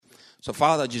So,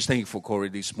 Father, I just thank you for Corey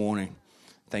this morning.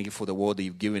 Thank you for the word that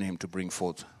you've given him to bring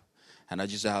forth. And I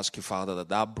just ask you, Father, that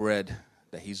that bread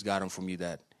that he's gotten from you,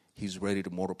 that he's ready to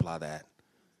multiply that.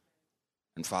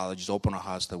 And, Father, just open our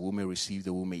hearts that we may receive,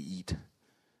 that we may eat,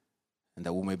 and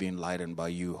that we may be enlightened by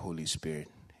you, Holy Spirit.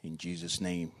 In Jesus'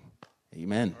 name,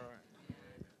 amen. All right.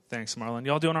 Thanks, Marlon.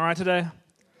 Y'all doing all right today?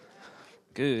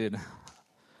 Good.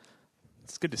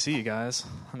 It's good to see you guys.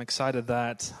 I'm excited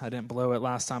that I didn't blow it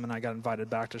last time and I got invited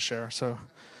back to share. So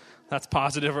that's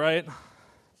positive, right?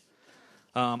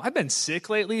 I've been sick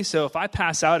lately, so if I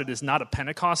pass out, it is not a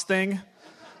Pentecost thing.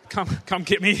 Come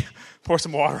get me. Pour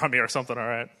some water on me or something, all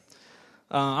right?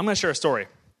 I'm going to share a story.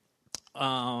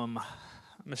 I'm going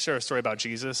to share a story about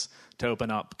Jesus to open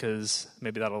up because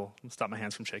maybe that'll stop my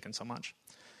hands from shaking so much.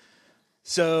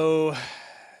 So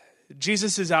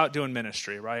Jesus is out doing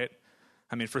ministry, right?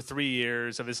 I mean, for 3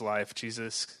 years of his life,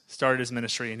 Jesus started his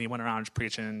ministry and he went around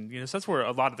preaching. So that's where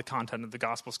a lot of the content of the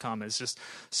Gospels come, is just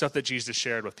stuff that Jesus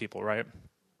shared with people, right?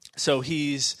 So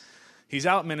he's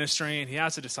out ministering, he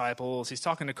has the disciples, he's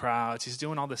talking to crowds, he's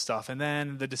doing all this stuff. And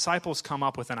then the disciples come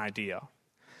up with an idea.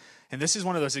 And this is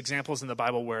one of those examples in the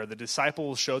Bible where the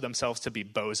disciples show themselves to be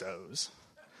bozos.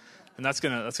 And that's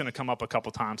gonna come up a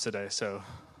couple times today, so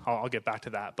I'll get back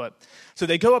to that. But so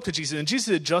they go up to Jesus, and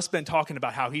Jesus had just been talking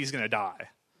about how he's going to die,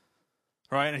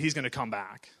 right? And he's going to come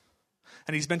back.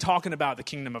 And he's been talking about the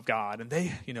kingdom of God. And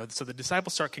they, so the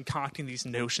disciples start concocting these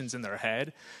notions in their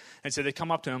head. And so they come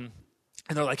up to him,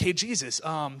 and they're like, hey, Jesus,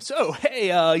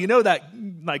 that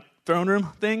like throne room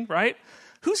thing, right?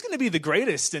 Who's going to be the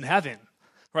greatest in heaven,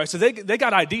 right? So they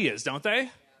got ideas, don't they?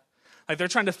 Like they're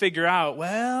trying to figure out,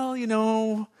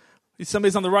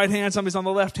 somebody's on the right hand, somebody's on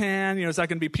the left hand. Is that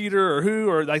going to be Peter or who?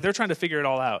 Or like they're trying to figure it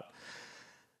all out.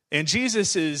 And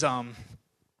Jesus is, I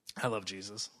love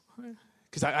Jesus.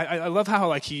 Because I love how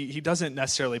like he doesn't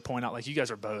necessarily point out like, you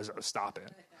guys are bozos, stop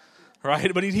it.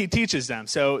 Right? But he teaches them.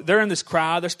 So they're in this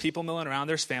crowd, there's people milling around,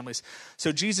 there's families.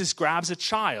 So Jesus grabs a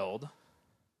child,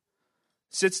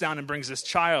 sits down and brings this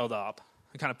child up,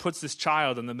 and kind of puts this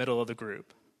child in the middle of the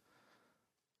group.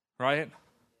 Right?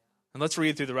 And let's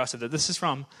read through the rest of it. This is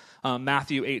from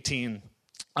Matthew 18,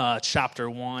 chapter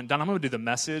 1. Don, I'm going to do the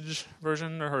Message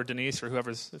version, or Denise, or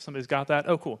if somebody's got that.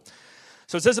 Oh, cool.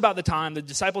 So it says about the time the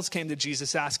disciples came to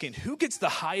Jesus asking, who gets the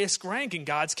highest rank in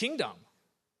God's kingdom?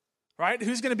 Right?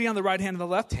 Who's going to be on the right hand and the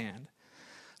left hand?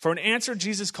 For an answer,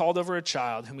 Jesus called over a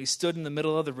child whom he stood in the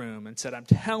middle of the room and said, I'm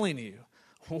telling you,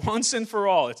 once and for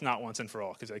all, it's not once and for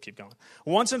all because I keep going.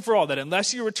 Once and for all, that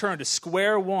unless you return to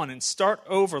square one and start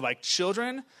over like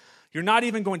children, you're not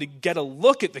even going to get a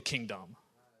look at the kingdom,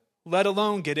 let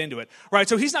alone get into it. Right?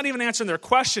 So he's not even answering their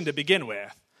question to begin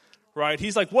with. Right?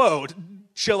 He's like, whoa,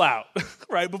 chill out.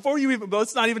 Right?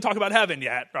 Let's not even talk about heaven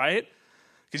yet. Right?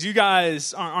 Because you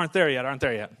guys aren't there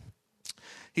yet.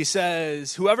 He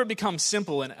says, whoever becomes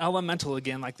simple and elemental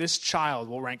again like this child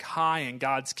will rank high in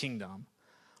God's kingdom.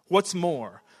 What's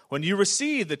more, when you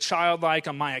receive the childlike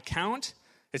on my account,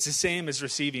 it's the same as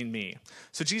receiving me.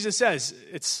 So Jesus says,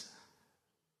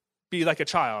 be like a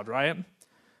child, right?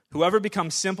 Whoever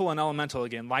becomes simple and elemental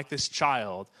again, like this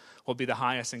child, will be the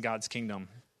highest in God's kingdom.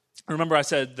 Remember I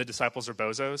said the disciples are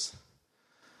bozos?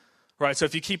 Right, so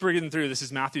if you keep reading through, this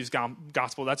is Matthew's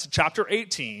gospel. That's chapter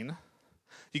 18.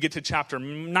 You get to chapter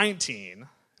 19,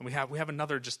 and we have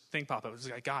another just thing pop up. It's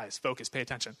like, guys, focus, pay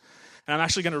attention. And I'm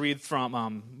actually going to read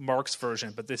from Mark's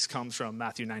version, but this comes from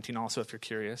Matthew 19 also, if you're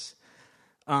curious.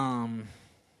 Now I'm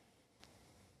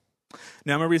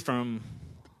going to read from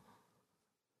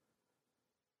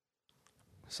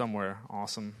somewhere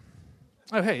awesome.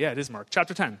 Oh, hey, yeah, it is Mark.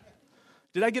 Chapter 10.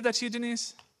 Did I give that to you,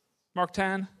 Denise? Mark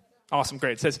 10? Awesome,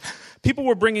 great. It says, people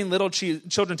were bringing little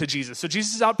children to Jesus. So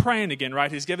Jesus is out praying again,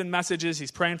 right? He's giving messages.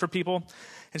 He's praying for people. And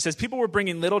it says, people were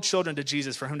bringing little children to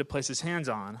Jesus for him to place his hands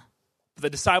on. But the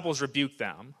disciples rebuked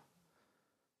them,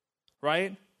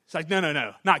 right? It's like,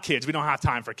 no, not kids. We don't have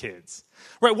time for kids.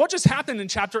 Right, what just happened in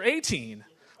chapter 18?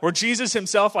 Where Jesus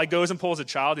himself like goes and pulls a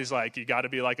child. He's like, you got to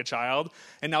be like a child.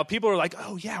 And now people are like,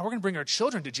 oh yeah, we're going to bring our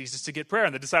children to Jesus to get prayer.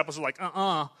 And the disciples are like,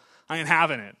 I ain't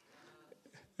having it.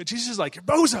 But Jesus is like, you're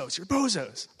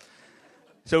bozos.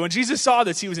 So when Jesus saw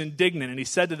this, he was indignant, and he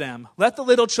said to them, let the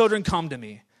little children come to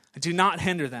me, and do not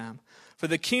hinder them, for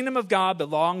the kingdom of God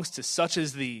belongs to such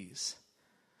as these.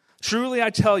 Truly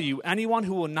I tell you, anyone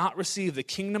who will not receive the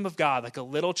kingdom of God like a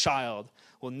little child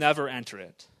will never enter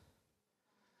it.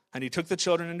 And he took the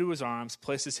children into his arms,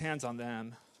 placed his hands on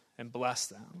them, and blessed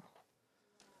them.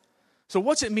 So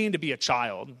what's it mean to be a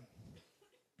child?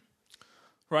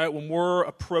 Right, when we're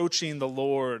approaching the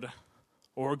Lord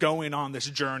or going on this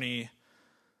journey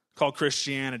called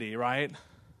Christianity, right?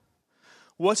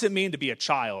 What's it mean to be a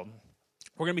child?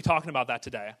 We're going to be talking about that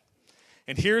today.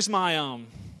 And here's my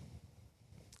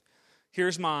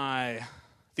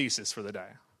thesis for the day.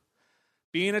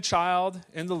 Being a child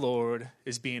in the Lord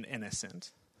is being innocent.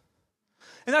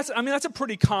 And that's a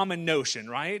pretty common notion,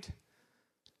 right?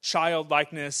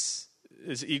 Childlikeness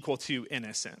is equal to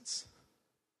innocence.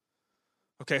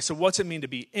 Okay, so what's it mean to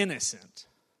be innocent?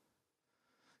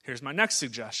 Here's my next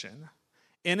suggestion.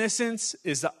 Innocence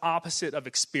is the opposite of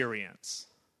experience.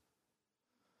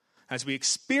 As we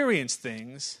experience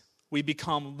things, we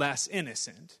become less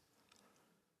innocent.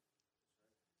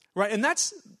 Right? And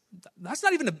that's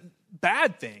not even a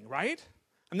bad thing, right?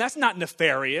 And that's not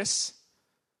nefarious.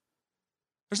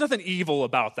 There's nothing evil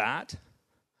about that.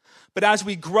 But as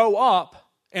we grow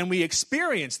up and we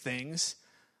experience things,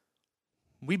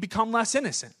 we become less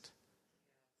innocent.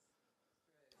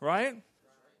 Right?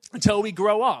 Until we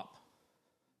grow up.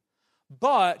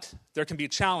 But there can be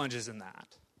challenges in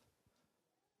that.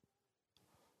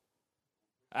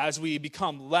 As we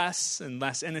become less and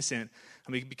less innocent,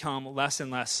 and we become less and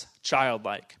less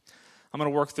childlike. I'm going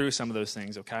to work through some of those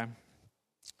things, okay?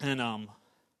 And a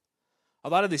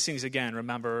lot of these things, again,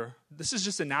 remember, this is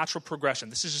just a natural progression.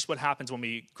 This is just what happens when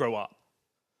we grow up.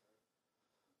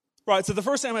 Right, so the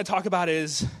first thing I'm going to talk about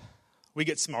is we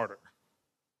get smarter.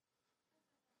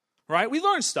 Right? We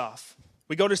learn stuff.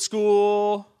 We go to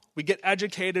school, we get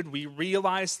educated, we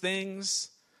realize things.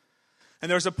 And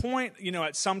there's a point,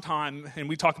 at some time, and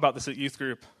we talk about this at youth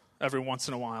group every once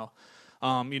in a while,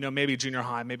 maybe junior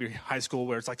high, maybe high school,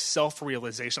 where it's like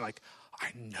self-realization, like,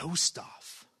 I know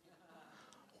stuff.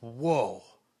 Whoa.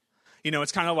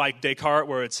 It's kind of like Descartes,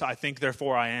 where it's, I think,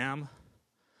 therefore I am.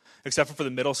 Except for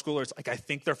the middle schooler, it's like, I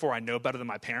think, therefore I know better than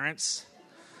my parents.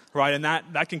 Right? And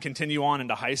that can continue on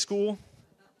into high school.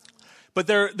 But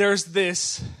there's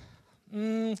this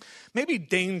maybe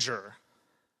danger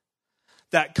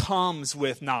that comes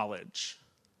with knowledge.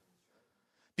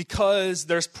 Because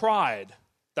there's pride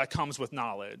that comes with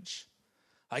knowledge.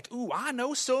 Like, ooh, I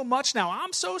know so much now.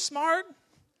 I'm so smart.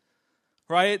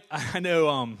 Right? I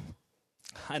know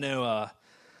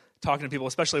talking to people,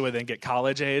 especially when they get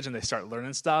college age and they start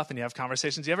learning stuff and you have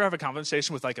conversations. You ever have a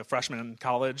conversation with like a freshman in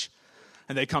college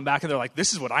and they come back and they're like,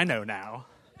 this is what I know now.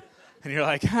 And you're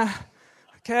like,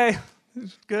 okay,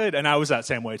 good. And I was that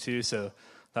same way too, so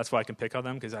that's why I can pick on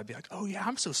them, because I'd be like, oh yeah,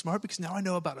 I'm so smart because now I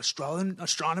know about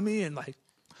astronomy and like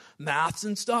maths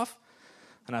and stuff.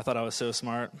 And I thought I was so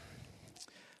smart.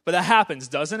 But that happens,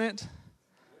 doesn't it?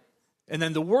 And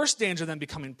then the worst danger than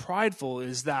becoming prideful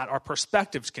is that our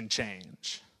perspectives can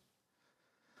change.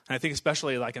 And I think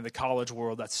especially like in the college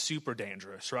world, that's super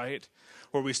dangerous, right?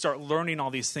 Where we start learning all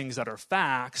these things that are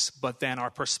facts, but then our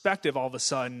perspective all of a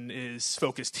sudden is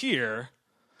focused here,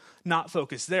 not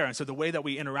focused there. And so the way that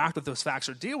we interact with those facts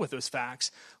or deal with those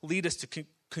facts lead us to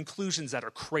conclusions that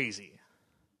are crazy,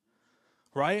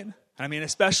 right? I mean,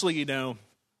 especially, I don't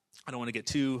want to get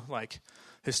too like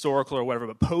historical or whatever,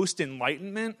 but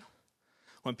post-Enlightenment,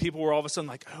 when people were all of a sudden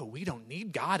like, oh, we don't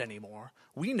need God anymore.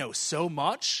 We know so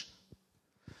much.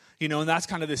 And that's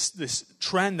kind of this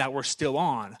trend that we're still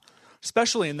on.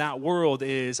 Especially in that world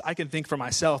is, I can think for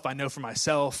myself, I know for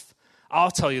myself,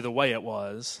 I'll tell you the way it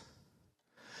was.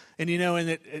 And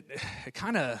it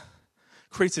kind of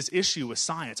creates this issue with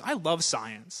science. I love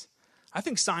science. I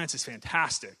think science is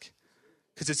fantastic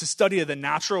because it's a study of the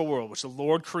natural world, which the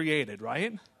Lord created,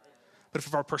 right? But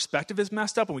if our perspective is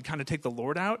messed up and we kind of take the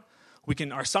Lord out,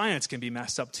 our science can be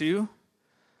messed up too.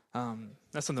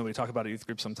 That's something we talk about at youth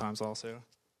group sometimes also.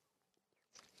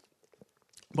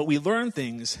 But we learn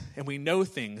things and we know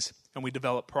things and we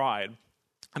develop pride.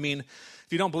 I mean, if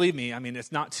you don't believe me,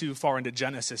 it's not too far into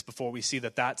Genesis before we see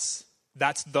that's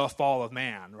the fall of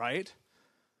man, right?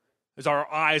 As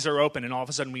our eyes are open and all of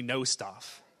a sudden we know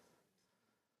stuff.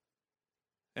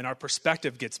 And our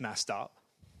perspective gets messed up.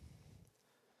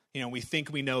 We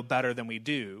think we know better than we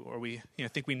do, or we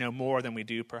think we know more than we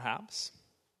do, perhaps.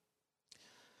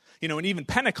 And even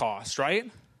Pentecost,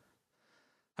 right?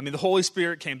 The Holy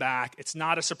Spirit came back. It's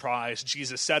not a surprise.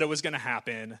 Jesus said it was going to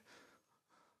happen.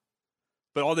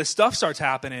 But all this stuff starts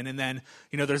happening, and then,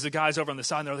 there's the guys over on the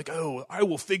side, and they're like, oh, I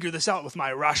will figure this out with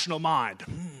my rational mind.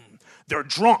 They're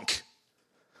drunk,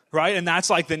 right? And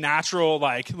that's like the natural,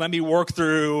 like, let me work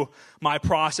through my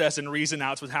process and reason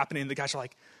out what's happening. And the guys are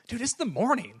like, dude, it's the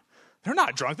morning. They're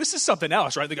not drunk. This is something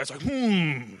else, right? The guy's like,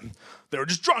 they're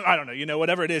just drunk. I don't know,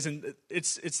 whatever it is. And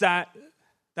it's that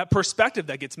perspective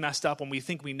that gets messed up when we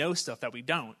think we know stuff that we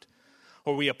don't,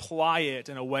 or we apply it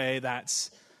in a way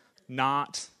that's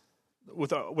not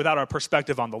without our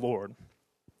perspective on the Lord,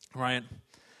 right?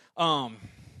 I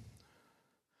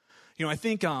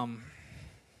think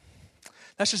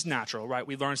that's just natural, right?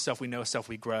 We learn stuff, we know stuff,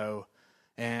 we grow,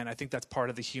 And I think that's part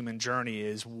of the human journey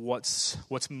is what's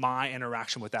my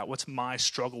interaction with that? What's my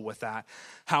struggle with that?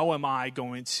 How am I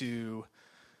going to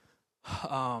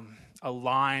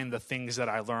align the things that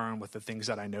I learn with the things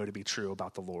that I know to be true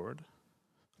about the Lord?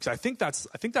 Because I think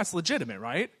that's legitimate,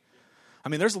 right? I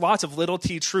mean, there's lots of little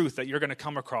t truth that you're going to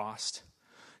come across,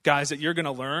 guys, that you're going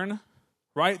to learn,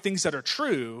 right? Things that are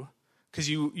true because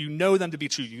you know them to be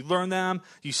true. You learn them,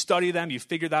 you study them, you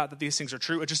figured out that these things are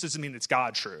true. It just doesn't mean it's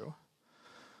God true,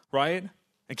 right?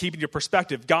 And keeping your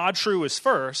perspective, God true is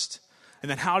first, and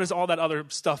then how does all that other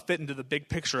stuff fit into the big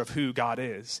picture of who God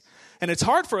is? And it's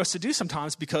hard for us to do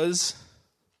sometimes because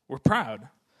we're proud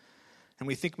and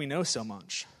we think we know so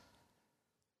much.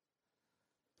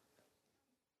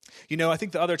 You know, I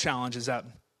think the other challenge is that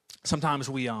sometimes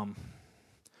we, in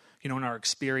our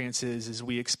experiences is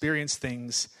we experience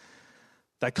things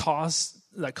that cause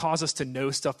us to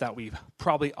know stuff that we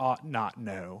probably ought not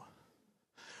know,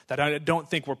 that I don't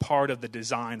think were part of the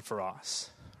design for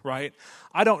us, right?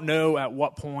 I don't know at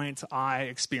what point I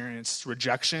experienced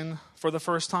rejection for the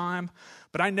first time,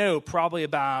 but I know probably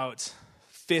about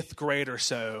 5th grade or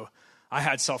so, I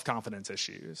had self-confidence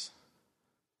issues.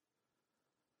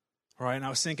 Right, and I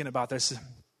was thinking about this.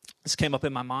 This came up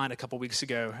in my mind a couple weeks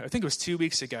ago. I think it was 2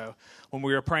 weeks ago when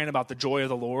we were praying about the joy of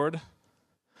the Lord.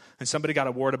 And somebody got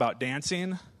a word about dancing.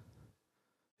 You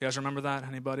guys remember that?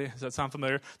 Anybody? Does that sound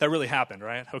familiar? That really happened,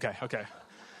 right? Okay.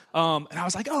 And I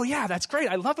was like, oh, yeah, that's great.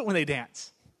 I love it when they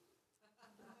dance.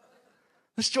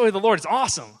 This joy of the Lord is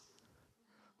awesome.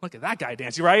 Look at that guy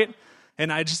dancing, right? And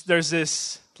there's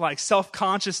this like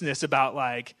self-consciousness about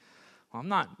like, well, I'm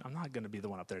not going to be the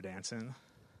one up there dancing.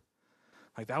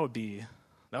 Like that would be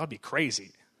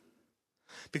crazy.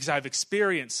 Because I've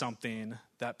experienced something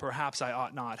that perhaps I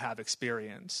ought not have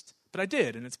experienced. But I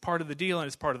did, and it's part of the deal and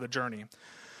it's part of the journey.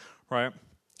 Right?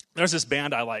 There's this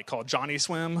band I like called Johnny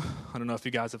Swim. I don't know if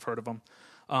you guys have heard of them.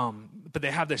 But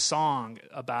they have this song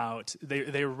about,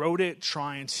 they wrote it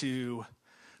trying to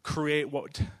create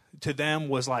what to them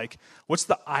was like, what's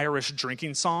the Irish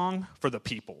drinking song for the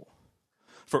people?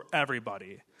 For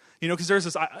everybody. You know, because there's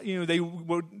this, they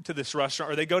go to this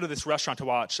restaurant, or they go to this restaurant to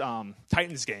watch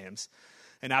Titans games.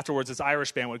 And afterwards, this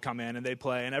Irish band would come in and they'd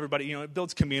play. And everybody, it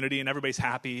builds community and everybody's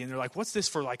happy. And they're like, what's this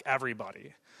for like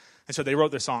everybody? And so they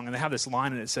wrote this song and they have this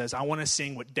line and it says, I want to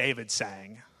sing what David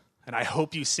sang. And I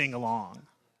hope you sing along.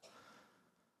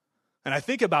 And I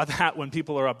think about that when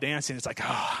people are up dancing. It's like,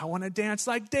 oh, I want to dance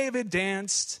like David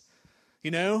danced.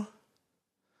 But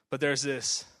there's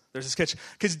this catch.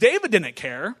 Because David didn't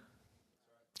care.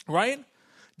 Right?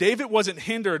 David wasn't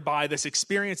hindered by this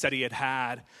experience that he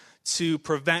had to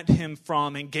prevent him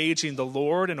from engaging the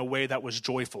Lord in a way that was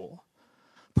joyful.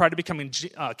 Prior to becoming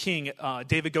king,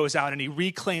 David goes out and he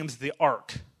reclaims the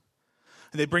ark.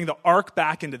 And they bring the ark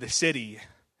back into the city.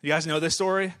 You guys know this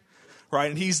story? Right?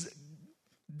 And he's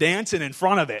dancing in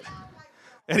front of it.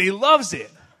 And he loves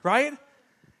it. Right?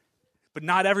 But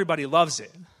not everybody loves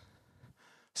it.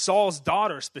 Saul's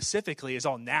daughter specifically is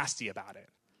all nasty about it.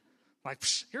 Like,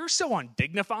 you're so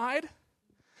undignified.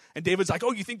 And David's like,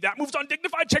 oh, you think that move's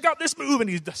undignified? Check out this move. And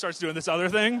he starts doing this other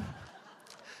thing.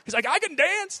 He's like, I can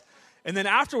dance. And then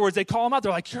afterwards, they call him out.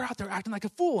 They're like, you're out there acting like a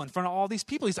fool in front of all these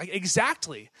people. He's like,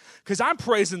 exactly. Because I'm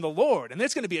praising the Lord. And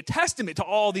it's going to be a testament to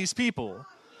all these people.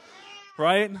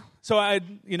 Right? So I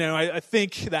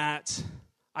think that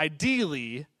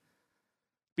ideally,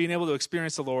 being able to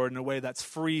experience the Lord in a way that's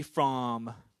free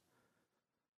from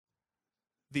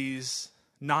these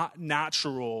not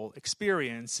natural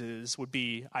experiences would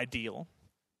be ideal.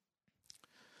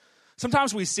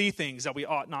 Sometimes we see things that we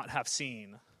ought not have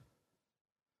seen.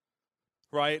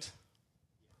 Right?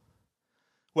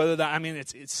 Whether that,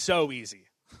 it's so easy.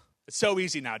 It's so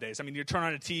easy nowadays. You turn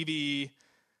on a TV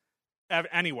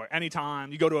anywhere,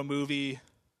 anytime. You go to a movie,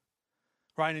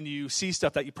 right? And you see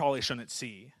stuff that you probably shouldn't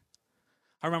see.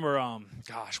 I remember,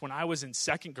 when I was in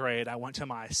 2nd grade, I went to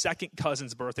my second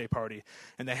cousin's birthday party,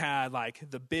 and they had,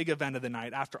 the big event of the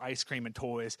night after ice cream and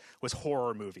toys was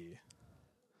horror movie.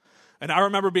 And I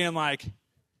remember being,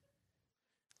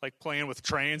 playing with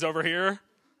trains over here.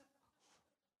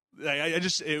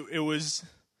 It was,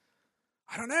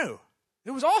 I don't know.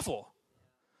 It was awful.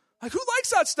 Who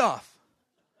likes that stuff?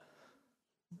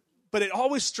 But it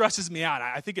always stresses me out.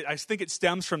 I think it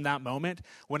stems from that moment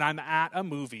when I'm at a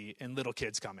movie and little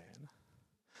kids come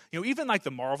in. Even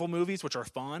the Marvel movies, which are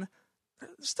fun, they're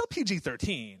still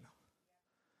PG-13.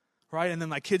 Right? And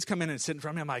then kids come in and sit in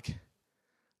front of me. I'm like,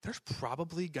 there's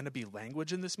probably going to be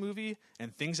language in this movie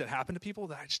and things that happen to people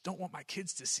that I just don't want my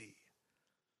kids to see.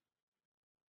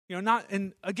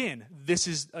 And again, this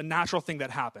is a natural thing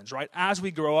that happens, right? As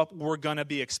we grow up, we're going to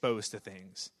be exposed to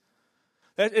things.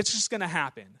 It's just going to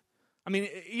happen. I mean,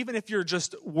 even if you're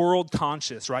just world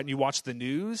conscious, right, and you watch the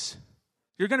news,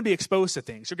 you're going to be exposed to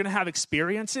things. You're going to have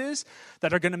experiences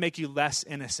that are going to make you less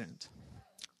innocent.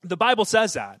 The Bible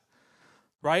says that,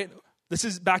 right? This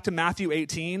is back to Matthew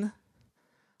 18,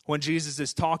 when Jesus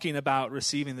is talking about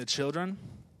receiving the children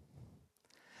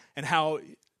and how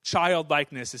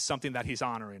childlikeness is something that he's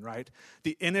honoring, right?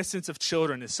 The innocence of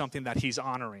children is something that he's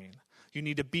honoring. You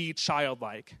need to be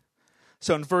childlike.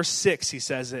 So in verse 6, he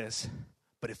says this,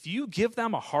 but if you give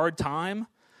them a hard time,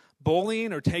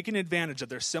 bullying or taking advantage of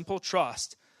their simple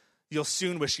trust, you'll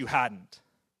soon wish you hadn't.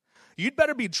 You'd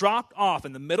better be dropped off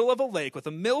in the middle of a lake with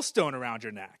a millstone around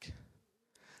your neck,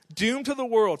 doomed to the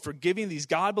world for giving these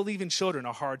God-believing children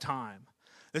a hard time.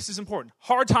 This is important.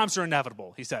 Hard times are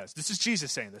inevitable, he says. This is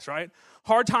Jesus saying this, right?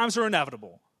 Hard times are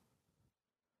inevitable.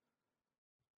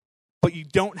 But you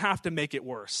don't have to make it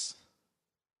worse.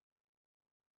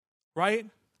 Right?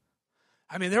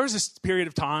 I mean, there was this period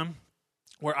of time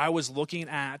where I was looking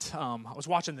at, I was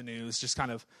watching the news, just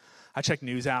kind of, I check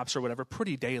news apps or whatever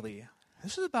pretty daily.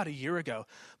 This was about a year ago,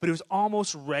 but it was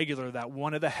almost regular that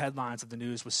one of the headlines of the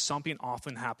news was something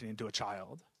often happening to a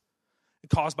child,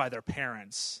 caused by their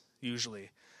parents,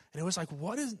 usually. And it was like,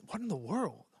 what in the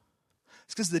world?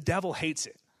 It's because the devil hates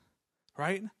it,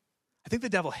 right? I think the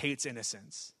devil hates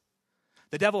innocence.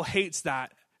 The devil hates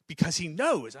that because he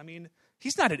knows. I mean,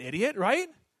 he's not an idiot, right?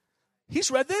 He's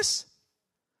read this.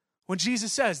 When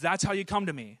Jesus says, that's how you come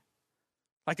to me,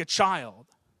 like a child.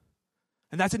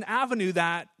 And that's an avenue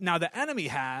that now the enemy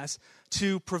has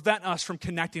to prevent us from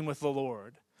connecting with the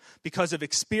Lord because of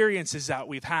experiences that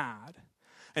we've had.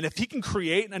 And if he can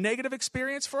create a negative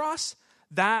experience for us,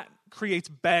 that creates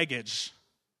baggage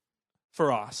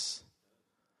for us.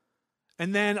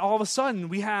 And then all of a sudden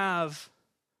we have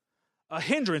a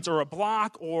hindrance or a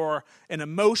block or an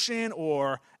emotion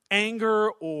or anger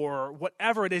or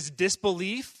whatever it is,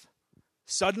 disbelief,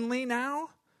 suddenly now,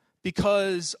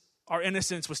 because our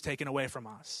innocence was taken away from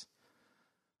us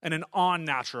in an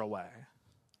unnatural way,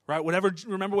 right?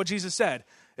 Remember what Jesus said.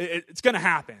 It's going to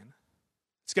happen.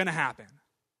 It's going to happen.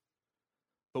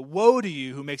 But woe to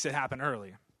you who makes it happen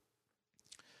early.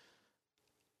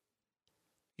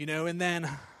 You know, and then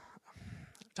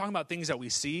talking about things that we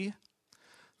see,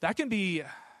 that can be,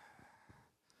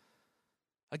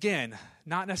 again,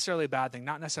 not necessarily a bad thing,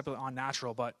 not necessarily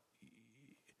unnatural, but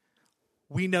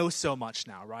we know so much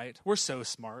now, right? We're so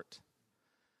smart.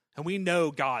 And we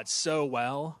know God so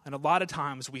well. And a lot of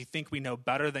times we think we know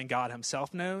better than God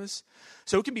himself knows.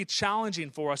 So it can be challenging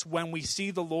for us when we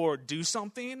see the Lord do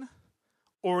something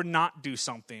or not do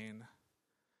something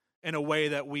in a way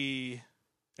that we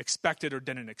expected or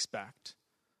didn't expect.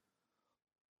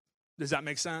 Does that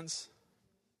make sense?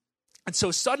 And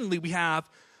so suddenly we have,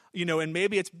 you know, and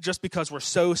maybe it's just because we're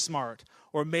so smart,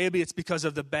 or maybe it's because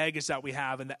of the baggage that we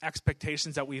have and the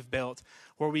expectations that we've built,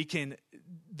 where we can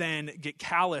then get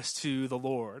callous to the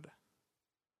Lord.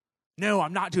 No,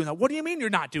 I'm not doing that. What do you mean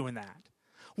you're not doing that?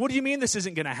 What do you mean this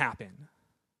isn't going to happen?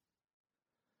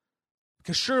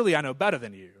 Because surely I know better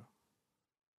than you.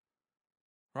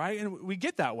 Right? And we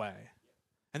get that way.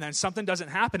 And then something doesn't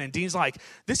happen, and Dean's like,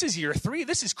 this is year 3.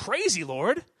 This is crazy,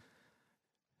 Lord.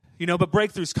 You know, but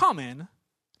breakthrough's coming,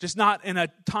 just not in a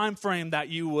time frame that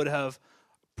you would have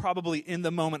probably in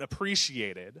the moment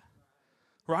appreciated,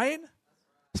 right?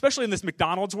 Especially in this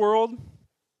McDonald's world,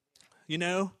 you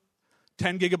know,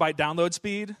 10 gigabyte download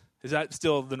speed. Is that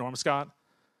still the norm, Scott?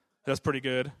 That's pretty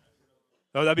good.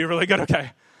 Oh, that'd be really good? Okay.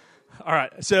 All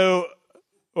right. So,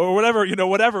 or whatever, you know,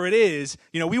 whatever it is,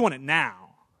 you know, we want it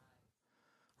now,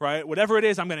 right? Whatever it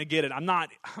is, I'm going to get it.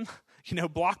 You know,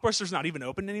 Blockbuster's not even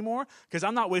open anymore because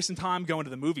I'm not wasting time going to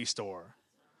the movie store.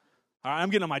 All right, I'm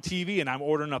getting on my TV and I'm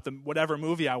ordering up whatever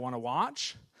movie I want to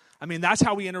watch. I mean, that's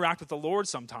how we interact with the Lord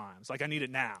sometimes. Like, I need it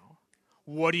now.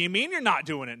 What do you mean you're not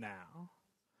doing it now?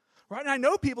 Right? And I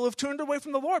know people have turned away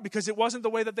from the Lord because it wasn't the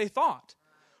way that they thought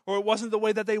or it wasn't the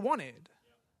way that they wanted.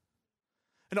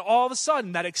 And all of a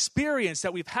sudden, that experience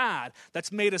that we've had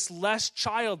that's made us less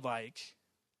childlike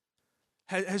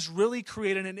has really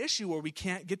created an issue where we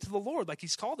can't get to the Lord like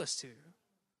he's called us to.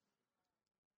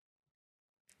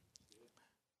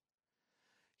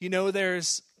 You know,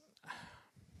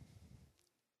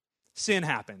 sin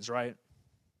happens, right?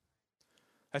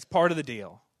 That's part of the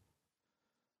deal.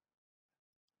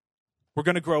 We're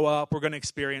going to grow up. We're going to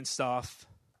experience stuff.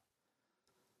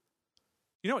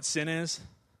 You know what sin is?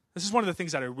 This is one of the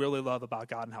things that I really love about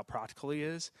God and how practical he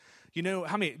is. You know,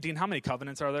 how many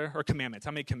covenants are there? Or commandments?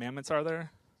 How many commandments are there?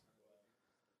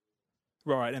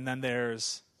 Right, and then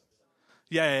there's,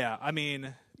 yeah. I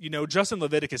mean, you know, just in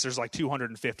Leviticus, there's like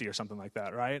 250 or something like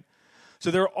that, right?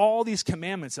 So there are all these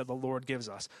commandments that the Lord gives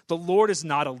us. The Lord is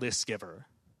not a list giver,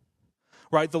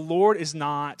 right? The Lord is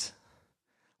not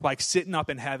like sitting up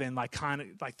in heaven, like kind of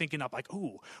like thinking up like,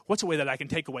 ooh, what's a way that I can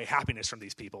take away happiness from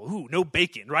these people? Ooh, no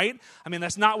bacon, right? I mean,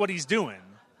 that's not what he's doing.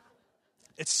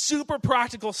 It's super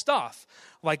practical stuff.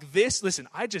 Like this, listen,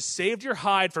 I just saved your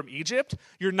hide from Egypt.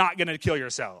 You're not going to kill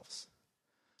yourselves,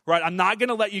 right? I'm not going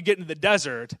to let you get into the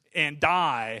desert and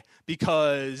die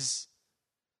because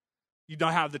you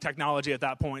don't have the technology at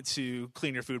that point to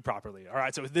clean your food properly, all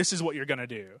right? So this is what you're going to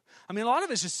do. I mean, a lot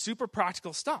of it's just super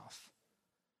practical stuff.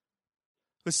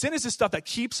 But sin is the stuff that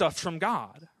keeps us from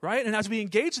God, right? And as we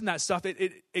engage in that stuff,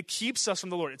 it keeps us from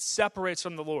the Lord. It separates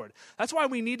from the Lord. That's why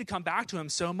we need to come back to him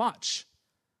so much.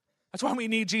 That's why we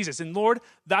need Jesus. And Lord,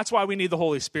 that's why we need the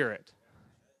Holy Spirit.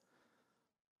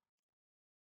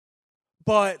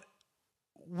 But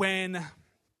when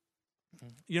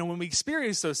we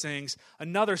experience those things,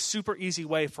 another super easy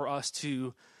way for us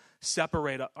to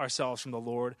separate ourselves from the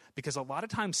Lord, because a lot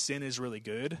of times sin is really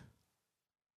good,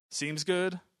 seems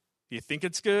good, you think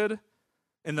it's good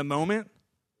in the moment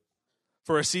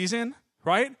for a season,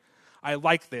 right? I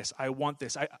like this. I want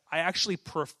this. I actually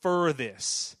prefer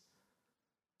this.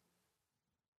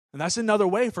 And that's another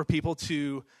way for people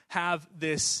to have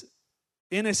this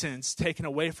innocence taken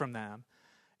away from them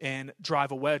and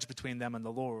drive a wedge between them and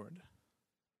the Lord.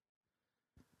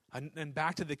 And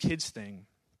back to the kids thing.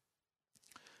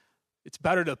 It's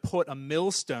better to put a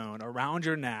millstone around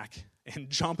your neck and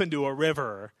jump into a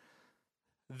river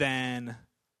than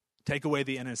take away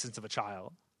the innocence of a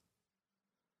child.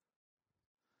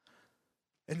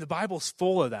 And the Bible's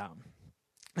full of them.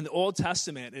 In the Old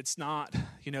Testament, it's not,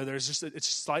 it's a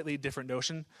slightly different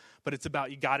notion, but it's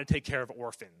about you got to take care of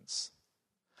orphans.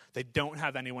 They don't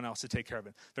have anyone else to take care of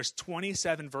it. There's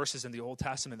 27 verses in the Old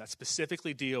Testament that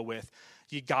specifically deal with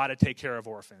you got to take care of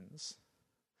orphans.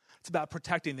 It's about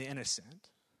protecting the innocent.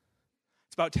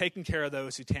 It's about taking care of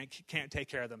those who can't take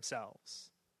care of themselves.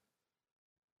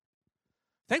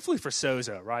 Thankfully for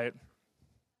Sozo, right?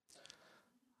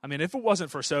 I mean, if it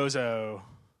wasn't for Sozo,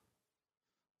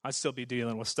 I'd still be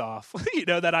dealing with stuff,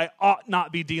 that I ought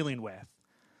not be dealing with.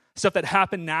 Stuff that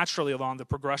happened naturally along the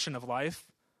progression of life,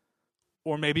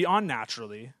 or maybe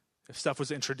unnaturally, if stuff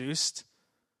was introduced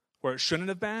where it shouldn't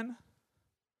have been,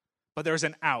 but there's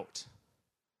an out,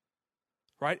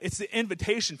 right? It's the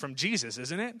invitation from Jesus,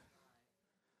 isn't it?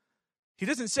 He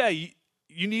doesn't say,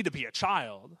 you need to be a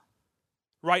child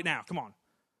right now. Come on.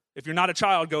 If you're not a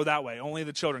child, go that way. Only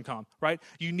the children come, right?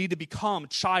 You need to become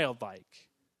childlike.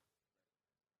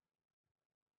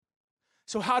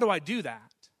 So how do I do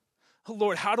that? Oh,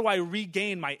 Lord, how do I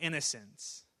regain my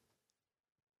innocence?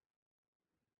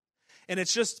 And I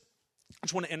just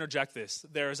want to interject this.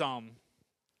 There's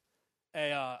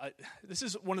this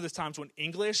is one of those times when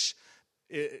English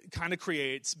kind of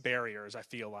creates barriers, I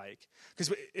feel like.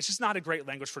 Because it's just not a great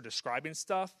language for describing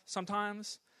stuff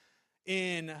sometimes.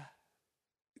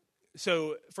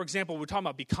 So, for example, we're talking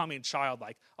about becoming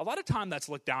childlike. A lot of time that's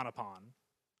looked down upon,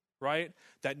 right?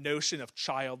 That notion of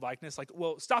childlikeness, like,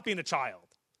 well, stop being a child,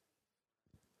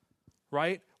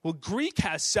 right? Well, Greek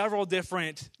has several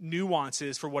different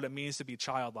nuances for what it means to be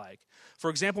childlike. For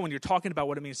example, when you're talking about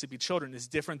what it means to be children, it's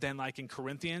different than like in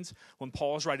Corinthians when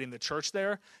Paul's writing the church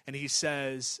there, and he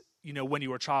says, when you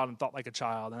were a child and thought like a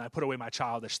child, and I put away my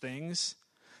childish things.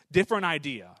 Different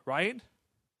idea, right?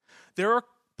 There are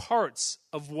parts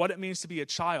of what it means to be a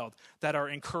child that are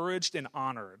encouraged and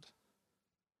honored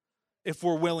if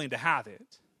we're willing to have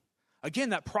it. Again,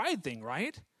 that pride thing,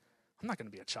 right? I'm not going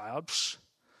to be a child. Psh.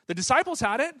 The disciples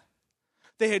had it.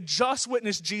 They had just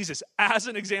witnessed Jesus as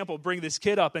an example bring this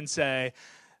kid up and say,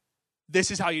 this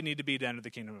is how you need to be to enter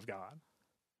the kingdom of God.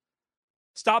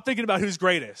 Stop thinking about who's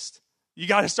greatest. You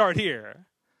got to start here,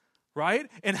 right?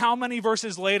 And how many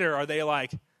verses later are they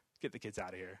like, get the kids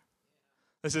out of here.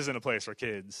 This isn't a place for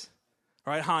kids,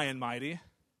 right? High and mighty,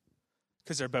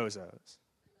 because they're bozos.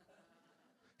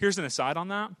 Here's an aside on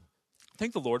that.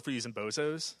 Thank the Lord for using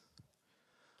bozos,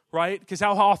 right? Because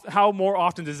how more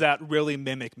often does that really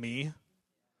mimic me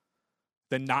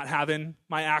than not having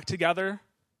my act together,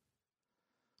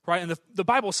 right? And the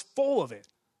Bible's full of it,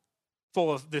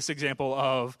 full of this example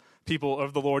of people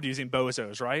of the Lord using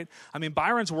bozos, right? I mean,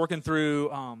 Byron's working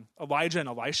through Elijah and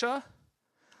Elisha.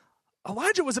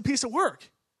 Elijah was a piece of work.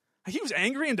 He was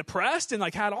angry and depressed and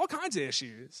had all kinds of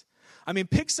issues. I mean,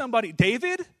 pick somebody,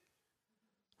 David,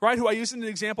 right, who I used in an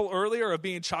example earlier of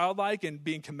being childlike and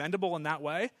being commendable in that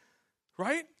way,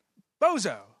 right?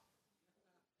 Bozo.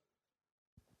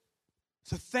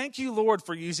 So thank you, Lord,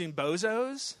 for using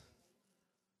bozos.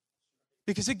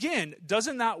 Because again,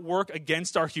 doesn't that work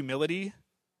against our humility?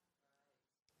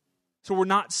 So we're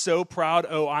not so proud,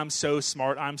 oh, I'm so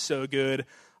smart, I'm so good,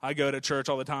 I go to church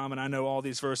all the time and I know all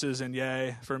these verses and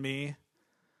yay for me,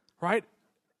 right?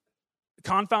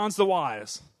 Confounds the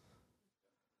wise.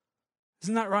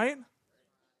 Isn't that right?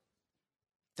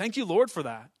 Thank you, Lord, for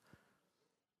that.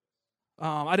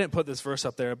 I didn't put this verse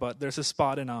up there, but there's a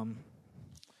spot in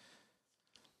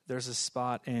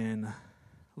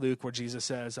Luke where Jesus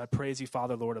says, I praise you,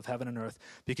 Father, Lord of heaven and earth,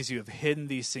 because you have hidden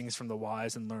these things from the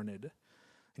wise and learned,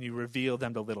 and you reveal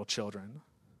them to little children.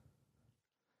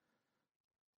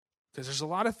 Because there's a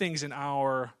lot of things in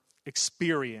our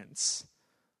experience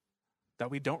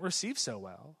that we don't receive so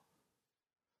well.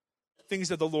 Things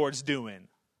that the Lord's doing.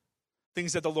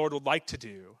 Things that the Lord would like to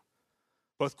do,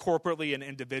 both corporately and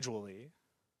individually.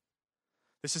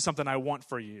 This is something I want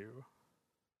for you.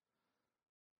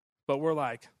 But we're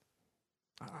like,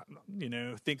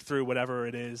 think through whatever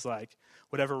it is, like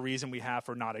whatever reason we have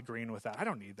for not agreeing with that. I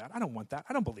don't need that. I don't want that.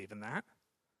 I don't believe in that.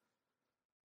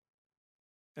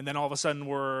 And then all of a sudden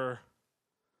we're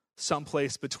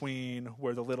someplace between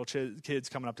where the little kids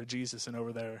coming up to Jesus and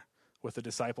over there with the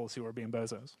disciples who are being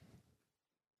bozos.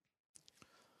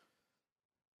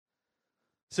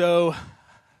 So,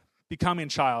 becoming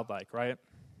childlike, right?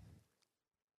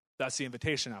 That's the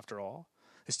invitation after all,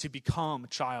 is to become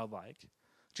childlike.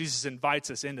 Jesus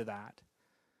invites us into that,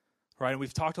 right? And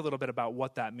we've talked a little bit about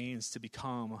what that means to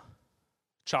become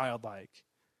childlike.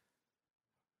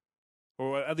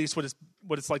 Or at least what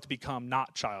it's like to become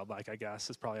not childlike, I guess,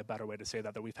 is probably a better way to say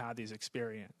that we've had these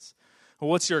experiences. Well,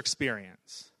 what's your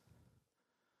experience?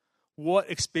 What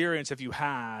experience have you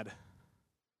had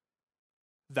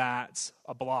that's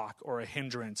a block or a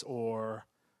hindrance or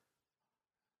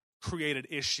created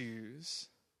issues?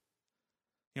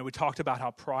 We talked about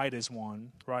how pride is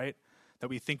one, right? That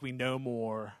we think we know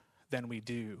more than we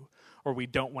do, or we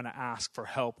don't want to ask for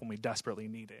help when we desperately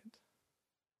need it.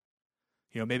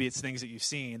 Maybe it's things that you've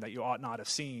seen that you ought not have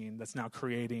seen that's now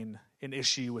creating an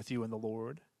issue with you and the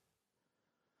Lord.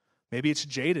 Maybe it's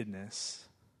jadedness.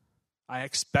 I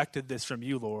expected this from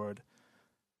you, Lord,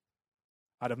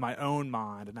 out of my own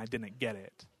mind, and I didn't get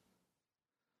it.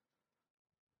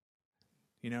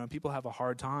 And people have a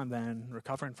hard time then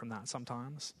recovering from that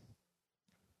sometimes.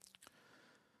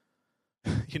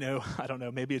 I don't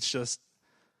know, maybe it's just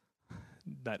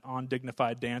that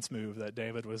undignified dance move that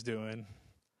David was doing.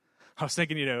 I was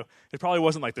thinking, it probably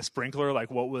wasn't like the sprinkler,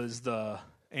 like what was the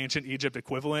ancient Egypt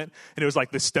equivalent, and it was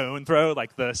like the stone throw,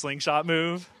 like the slingshot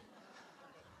move.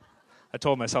 I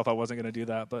told myself I wasn't going to do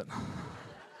that, but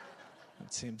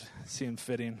it seemed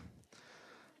fitting.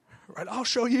 Right, I'll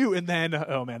show you. And then,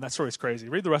 oh man, that story's crazy.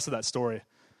 Read the rest of that story.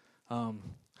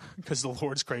 Because the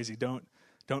Lord's crazy. Don't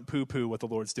poo-poo what the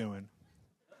Lord's doing.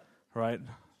 Right?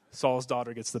 Saul's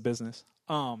daughter gets the business.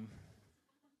 Well,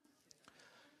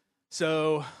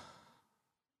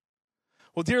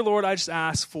 dear Lord, I just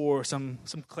ask for some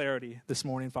clarity this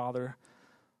morning, Father.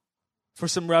 For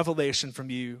some revelation from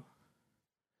you.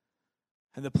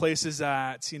 And the places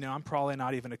that, I'm probably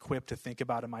not even equipped to think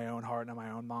about in my own heart and in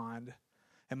my own mind,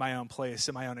 in my own place,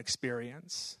 in my own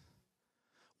experience.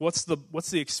 What's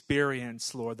the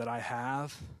experience, Lord, that I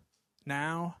have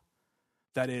now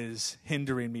that is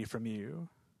hindering me from you?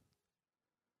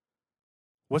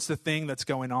 What's the thing that's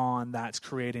going on that's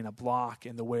creating a block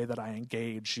in the way that I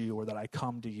engage you or that I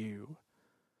come to you?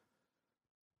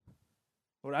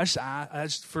 Lord, I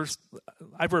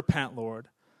repent, Lord.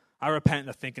 I repent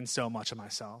of thinking so much of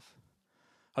myself,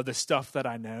 of the stuff that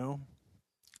I know.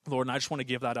 Lord, and I just want to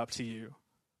give that up to you.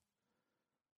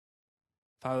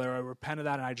 Father, I repent of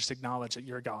that and I just acknowledge that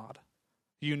you're God.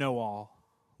 You know all,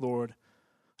 Lord.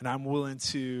 And I'm willing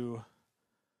to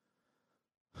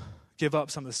give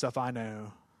up some of the stuff I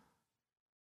know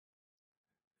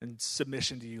in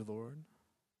submission to you, Lord.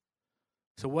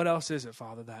 So what else is it,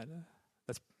 Father,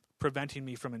 that's preventing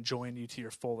me from enjoying you to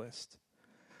your fullest?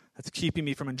 That's keeping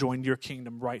me from enjoying your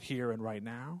kingdom right here and right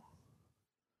now?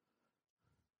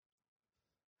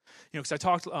 Because I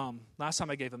talked, last time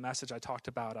I gave a message, I talked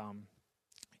about,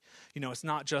 it's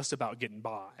not just about getting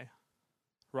by,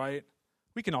 right?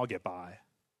 We can all get by.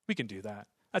 We can do that.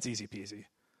 That's easy peasy.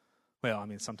 Well,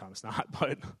 sometimes not,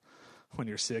 but when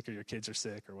you're sick or your kids are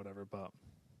sick or whatever, but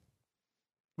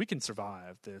we can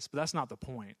survive this, but that's not the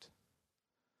point,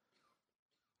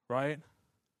 right?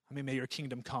 May your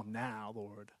kingdom come now,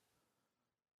 Lord.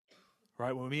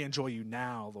 Right? When we enjoy you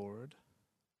now, Lord.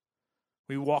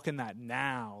 We walk in that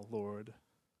now, Lord.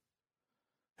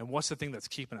 And what's the thing that's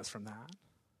keeping us from that?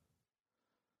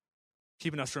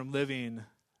 Keeping us from living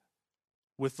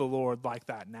with the Lord like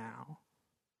that now.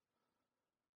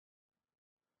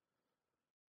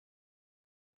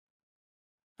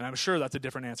 And I'm sure that's a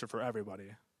different answer for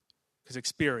everybody. Because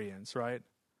experience, right?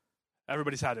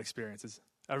 Everybody's had experiences.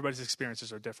 Everybody's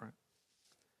experiences are different.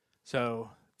 So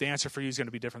the answer for you is going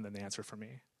to be different than the answer for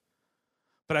me.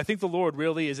 But I think the Lord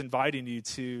really is inviting you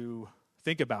to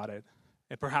think about it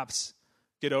and perhaps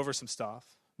get over some stuff,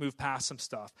 move past some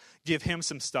stuff, give him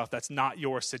some stuff that's not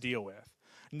yours to deal with.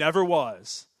 Never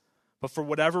was. But for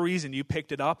whatever reason, you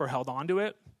picked it up or held on to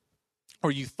it,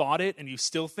 or you thought it and you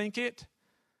still think it,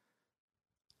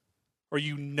 or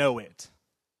you know it.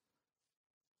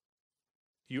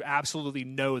 You absolutely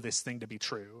know this thing to be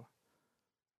true.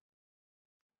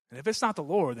 And if it's not the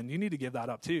Lord, then you need to give that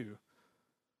up too.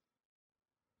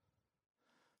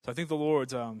 So I think the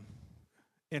Lord's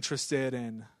interested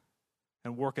in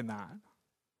working that.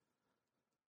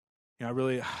 You know, I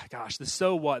really, gosh, the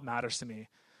so what matters to me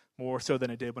more so than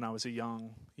it did when I was a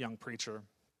young preacher.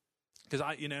 Because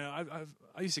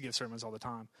I used to give sermons all the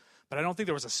time, but I don't think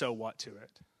there was a so what to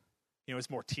it. You know, it's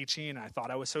more teaching, and I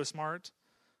thought I was so smart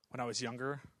when I was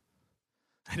younger.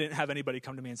 I didn't have anybody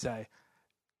come to me and say,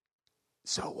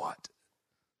 so what?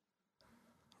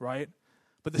 Right?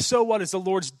 But the so what is the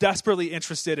Lord's desperately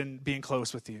interested in being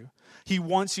close with you. He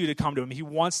wants you to come to him. He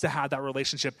wants to have that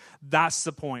relationship. That's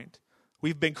the point.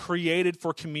 We've been created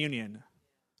for communion,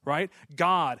 right?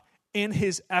 God, in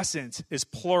his essence, is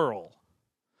plural.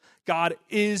 God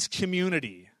is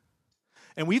community.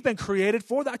 And we've been created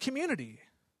for that community.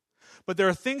 But there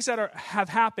are things that have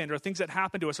happened, or things that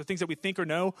happen to us, or things that we think or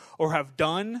know or have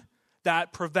done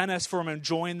that prevent us from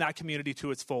enjoying that community to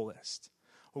its fullest.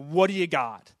 What do you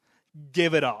got?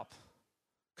 Give it up.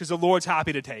 Because the Lord's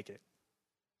happy to take it.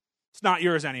 It's not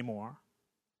yours anymore.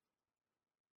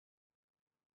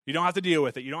 You don't have to deal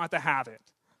with it. You don't have to have it.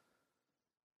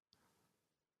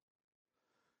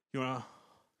 You want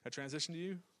to transition to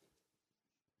you?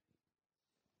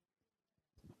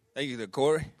 Thank you,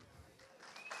 Corey.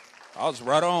 I was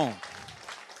right on.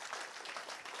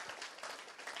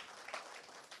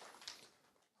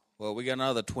 Well, we got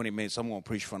another 20 minutes. I'm going to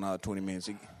preach for another 20 minutes.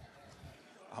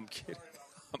 I'm kidding.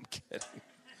 I'm kidding.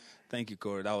 Thank you,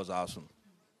 Corey. That was awesome.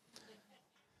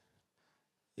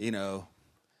 You know,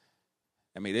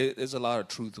 I mean, there's a lot of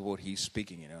truth to what he's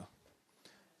speaking, you know.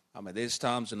 I mean, there's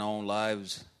times in our own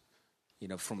lives, you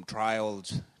know, from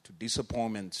trials to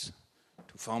disappointments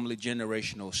to family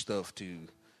generational stuff to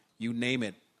you name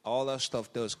it. All that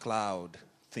stuff does cloud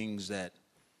things that,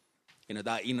 you know,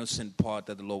 that innocent part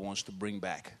that the Lord wants to bring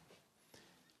back.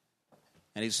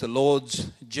 And it's the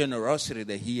Lord's generosity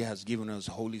that he has given us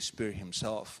Holy Spirit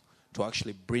himself to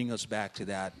actually bring us back to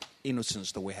that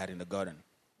innocence that we had in the garden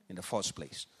in the first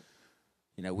place.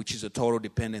 You know, which is a total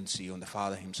dependency on the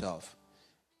Father himself.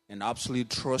 And absolute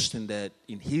trusting that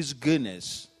in his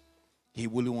goodness, he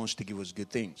really wants to give us good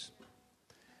things.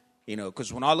 You know,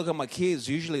 because when I look at my kids,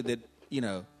 usually that, you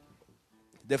know,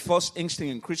 their first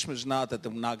instinct in Christmas is not that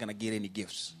they're not going to get any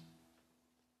gifts.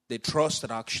 They trust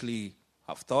that actually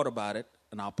I've thought about it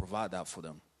and I'll provide that for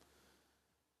them.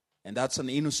 And that's an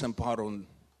innocent part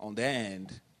on their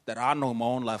end that I know in my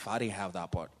own life I didn't have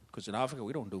that part. Because in Africa,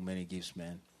 we don't do many gifts,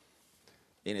 man.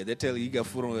 You know, they tell you got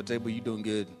food on the table, you're doing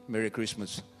good. Merry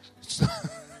Christmas. So,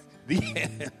 the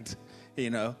end, you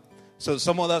know. So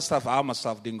some of that stuff, I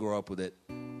myself didn't grow up with it.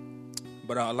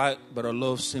 But I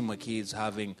love seeing my kids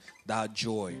having that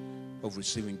joy of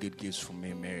receiving good gifts from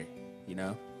me and Mary, you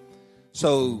know.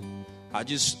 So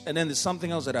and then there's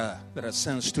something else that I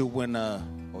sensed too when,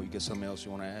 you got something else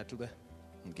you want to add to that?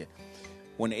 Okay.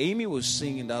 When Amy was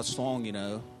singing that song, you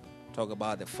know, talk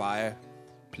about the fire,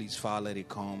 please fire, let it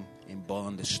come and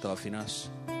burn the stuff in us.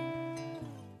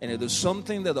 And there's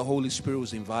something that the Holy Spirit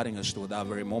was inviting us to at that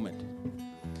very moment.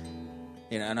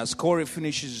 You know, and as Corey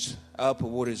finishes up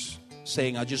what is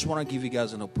saying, I just want to give you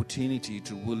guys an opportunity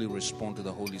to really respond to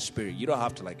the Holy Spirit. You don't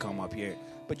have to come up here,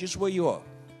 but just where you are,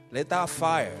 let that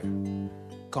fire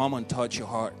come and touch your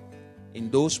heart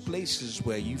in those places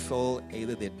where you feel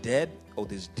either they're dead or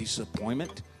there's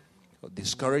disappointment or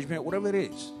discouragement, whatever it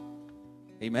is.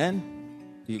 Amen.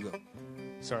 Here you go.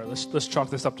 Sorry, let's chalk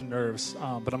this up to nerves,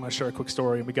 but I'm going to share a quick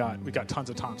story. We got tons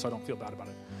of time, so I don't feel bad about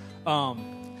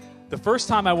it. The first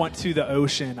time I went to the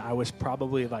ocean, I was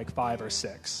probably 5 or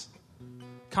 6.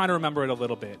 Kind of remember it a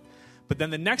little bit. But then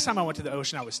the next time I went to the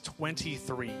ocean, I was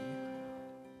 23.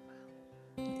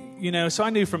 You know, so I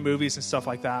knew from movies and stuff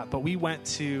like that, but we went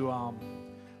to,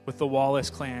 with the Wallace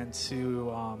clan,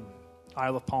 to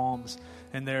Isle of Palms.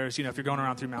 And there's, you know, if you're going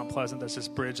around through Mount Pleasant, there's this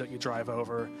bridge that you drive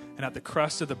over. And at the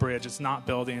crest of the bridge, it's not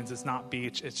buildings, it's not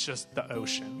beach, it's just the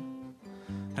ocean.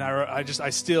 And I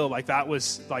still, that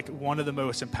was, one of the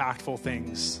most impactful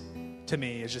things to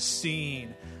me is just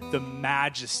seeing the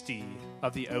majesty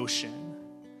of the ocean.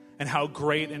 and how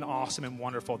great and awesome and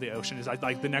wonderful the ocean is.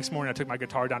 Like the next morning I took my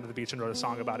guitar down to the beach and wrote a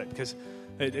song about it because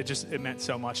it meant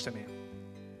so much to me.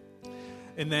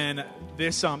 And then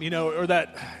this, or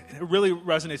that, it really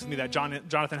resonates with me, that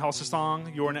Jonathan Helser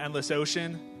song, You're an Endless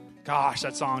Ocean. Gosh,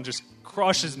 that song just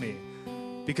crushes me.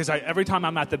 Because every time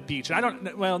I'm at the beach, and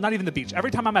not even the beach, every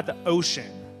time I'm at the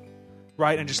ocean,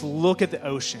 right, and just look at the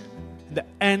ocean, the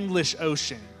endless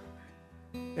ocean,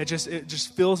 it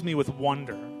just fills me with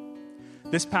wonder.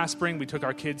 This past spring, we took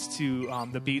our kids to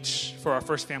the beach for our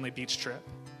first family beach trip.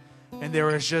 And there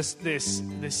was just this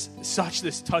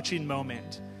touching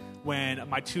moment when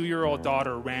my 2-year-old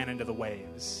daughter ran into the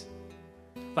waves.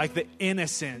 Like the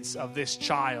innocence of this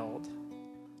child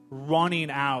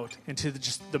running out into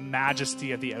the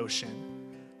majesty of the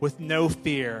ocean with no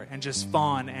fear and just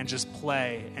fun and just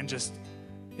play and just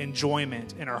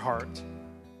enjoyment in her heart.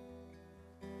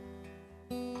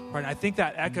 Right, I think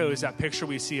that echoes that picture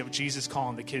we see of Jesus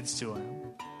calling the kids to him.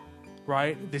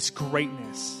 Right? This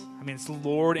greatness. I mean, it's the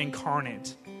Lord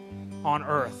incarnate on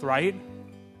earth, right?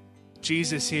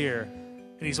 Jesus here.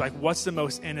 And he's like, what's the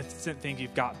most innocent thing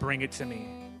you've got? Bring it to me.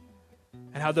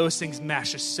 And how those things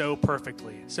mesh just so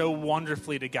perfectly, so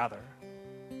wonderfully together.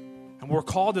 And we're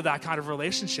called to that kind of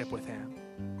relationship with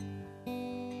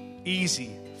him.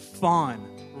 Easy, fun,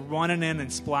 running in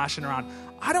and splashing around.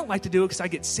 I don't like to do it because I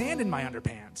get sand in my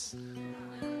underpants.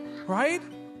 Right?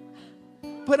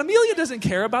 But Amelia doesn't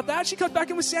care about that. She comes back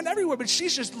in with sand everywhere, but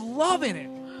she's just loving it.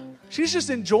 She's just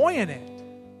enjoying it.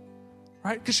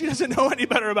 Right? Because she doesn't know any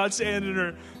better about sand in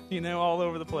her, all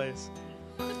over the place.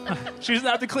 She doesn't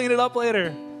have to clean it up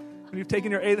later when you've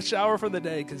taken your 8th shower for the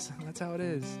day, because that's how it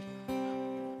is.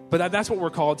 But that's what we're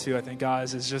called to, I think,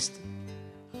 guys, is just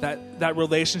that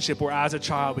relationship where as a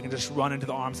child we can just run into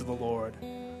the arms of the Lord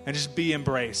and just be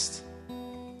embraced,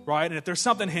 right? And if there's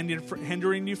something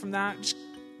hindering you from that, just,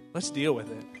 let's deal with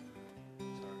it.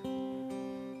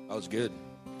 That was good.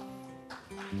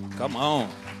 Come on.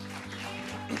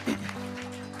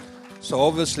 So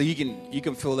obviously you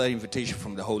can feel that invitation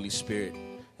from the Holy Spirit.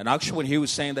 And actually when he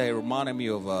was saying that, it reminded me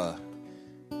of,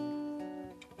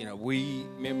 me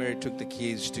and Mary took the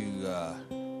kids to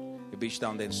the beach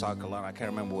down there in South Carolina. I can't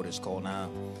remember what it's called now.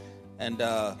 And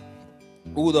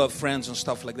all the friends and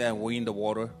stuff like that were in the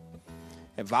water.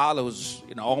 And Violet was,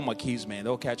 all my kids, man,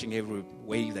 they were catching every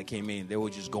wave that came in. They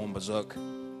were just going berserk.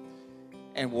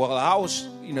 And while I was,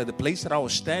 the place that I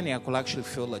was standing, I could actually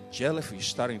feel a jellyfish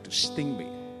starting to sting me.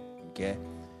 Okay?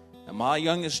 And my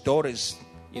youngest daughter is,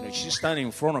 she's standing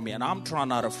in front of me, and I'm trying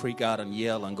not to freak out and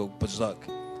yell and go berserk.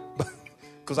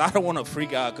 Because I don't want to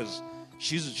freak out because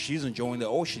she's enjoying the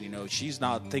ocean, She's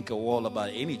not thinking all about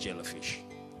any jellyfish.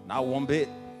 Not one bit.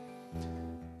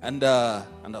 And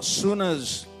as soon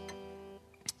as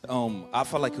I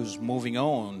felt like it was moving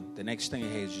on, the next thing I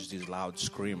heard is just this loud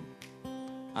scream.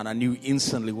 And I knew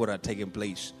instantly what had taken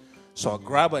place. So I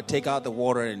grab her, take out the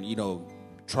water, and,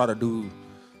 try to do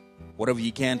whatever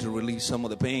you can to relieve some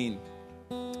of the pain.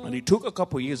 And it took a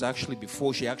couple of years, actually,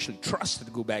 before she actually trusted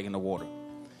to go back in the water.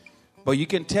 But you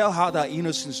can tell how that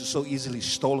innocence is so easily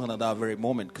stolen at that very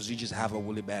moment because you just have a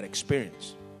really bad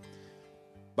experience.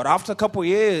 But after a couple of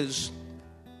years,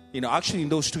 actually in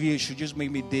those 2 years, she just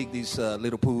made me dig these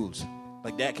little pools.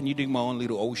 Like, Dad, can you dig my own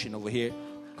little ocean over here?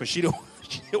 Because she didn't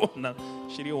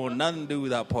want nothing to do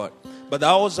with that part. But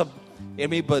that was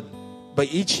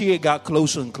but each year it got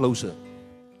closer and closer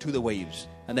to the waves.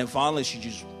 And then finally she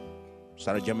just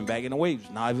started jumping back in the waves.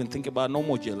 Now I even think about no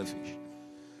more jellyfish.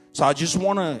 So I just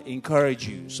want to encourage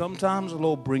you. Sometimes the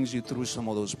Lord brings you through some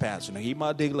of those paths. He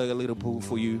might dig like a little pool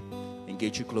for you and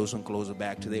get you closer and closer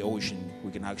back to the ocean.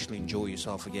 We can actually enjoy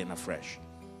yourself again afresh.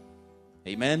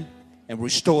 Amen? And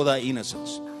restore that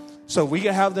innocence. So we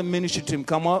can have the ministry team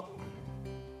come up.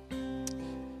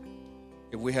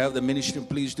 If we have the ministry team,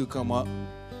 please do come up.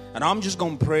 And I'm just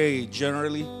going to pray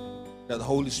generally that the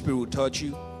Holy Spirit will touch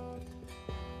you.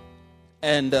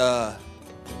 And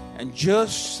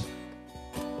just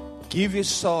give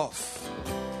yourself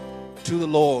to the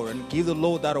Lord and give the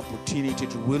Lord that opportunity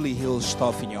to really heal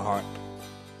stuff in your heart.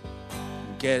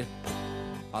 Okay?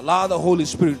 Allow the Holy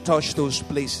Spirit to touch those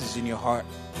places in your heart.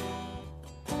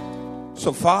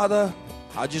 So, Father,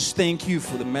 I just thank you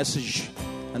for the message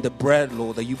and the bread,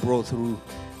 Lord, that you brought through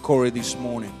Corey this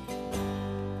morning.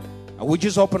 And we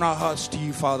just open our hearts to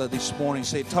you, Father, this morning.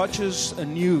 Say, touch us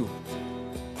anew.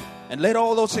 And let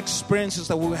all those experiences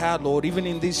that we've had, Lord, even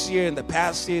in this year, in the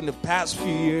past year, in the past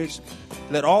few years,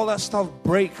 let all that stuff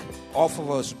break off of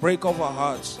us, break off our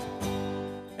hearts,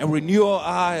 and renew our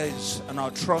eyes and our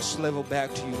trust level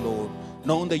back to you, Lord,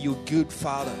 knowing that you're good,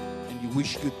 Father, and you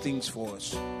wish good things for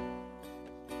us.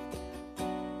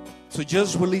 So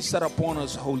just release that upon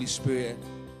us, Holy Spirit.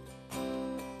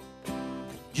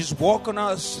 Just walk on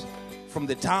us from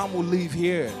the time we leave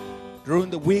here, during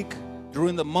the week,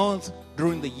 during the month,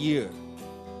 during the year.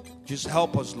 Just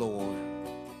help us, Lord.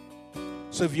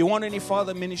 So if you want any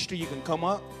further ministry, you can come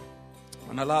up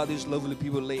and allow these lovely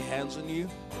people to lay hands on you.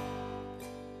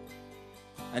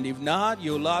 And if not,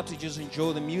 you're allowed to just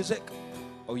enjoy the music,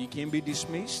 or you can be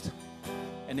dismissed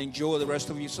and enjoy the rest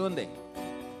of your Sunday.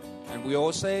 And we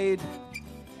all said,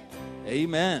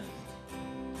 amen.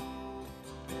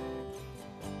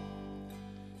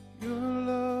 Your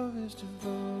love is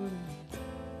devoted,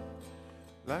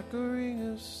 like a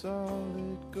ring of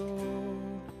solid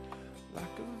gold, like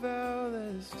a vow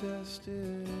that is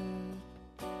tested,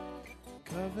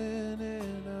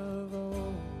 covenant of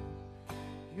old.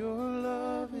 Your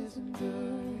love is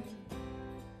enduring.